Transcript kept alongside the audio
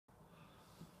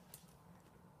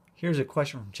Here's a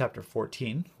question from chapter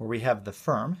 14 where we have the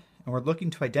firm and we're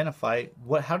looking to identify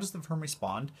how does the firm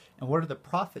respond and what are the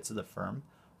profits of the firm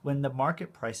when the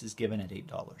market price is given at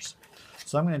 $8.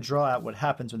 So I'm going to draw out what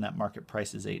happens when that market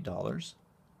price is $8.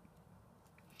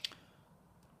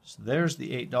 So there's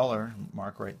the $8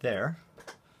 mark right there.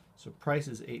 So price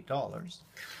is $8.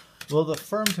 Well, the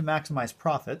firm to maximize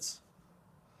profits,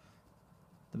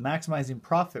 the maximizing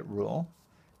profit rule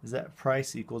is that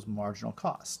price equals marginal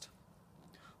cost.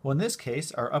 Well, in this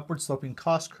case, our upward sloping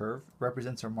cost curve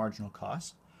represents our marginal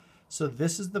cost. So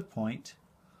this is the point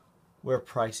where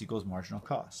price equals marginal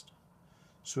cost.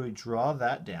 So we draw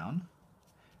that down,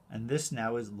 and this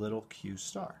now is little q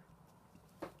star.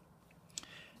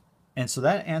 And so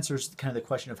that answers kind of the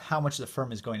question of how much the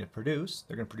firm is going to produce.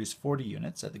 They're going to produce 40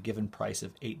 units at the given price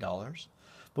of $8.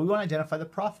 But we want to identify the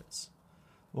profits.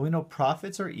 Well, we know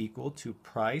profits are equal to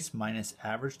price minus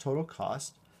average total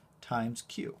cost times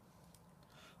Q.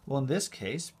 Well, in this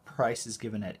case, price is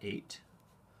given at 8.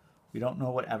 We don't know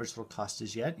what average total cost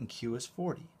is yet, and Q is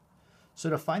 40. So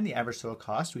to find the average total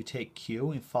cost, we take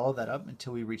Q and follow that up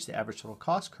until we reach the average total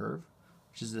cost curve,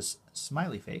 which is this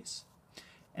smiley face.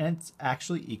 And it's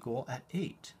actually equal at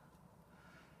 8.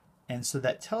 And so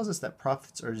that tells us that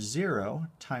profits are 0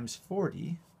 times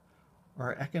 40, or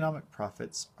our economic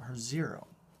profits are 0.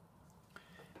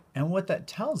 And what that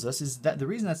tells us is that the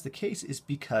reason that's the case is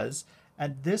because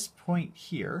at this point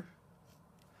here,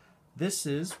 this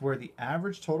is where the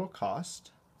average total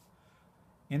cost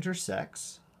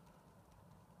intersects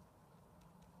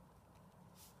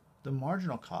the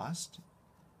marginal cost,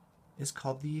 is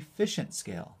called the efficient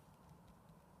scale.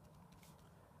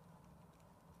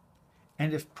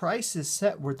 And if price is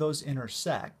set where those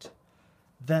intersect,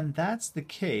 then that's the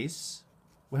case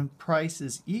when price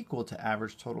is equal to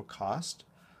average total cost,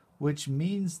 which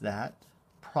means that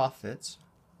profits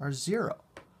are 0.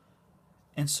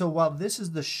 And so while this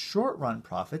is the short run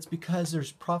profits, because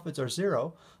there's profits are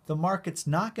 0, the market's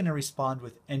not going to respond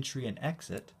with entry and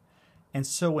exit. And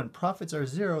so when profits are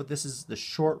 0, this is the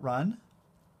short run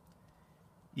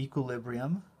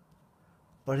equilibrium,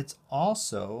 but it's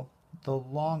also the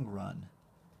long run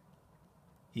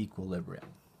equilibrium.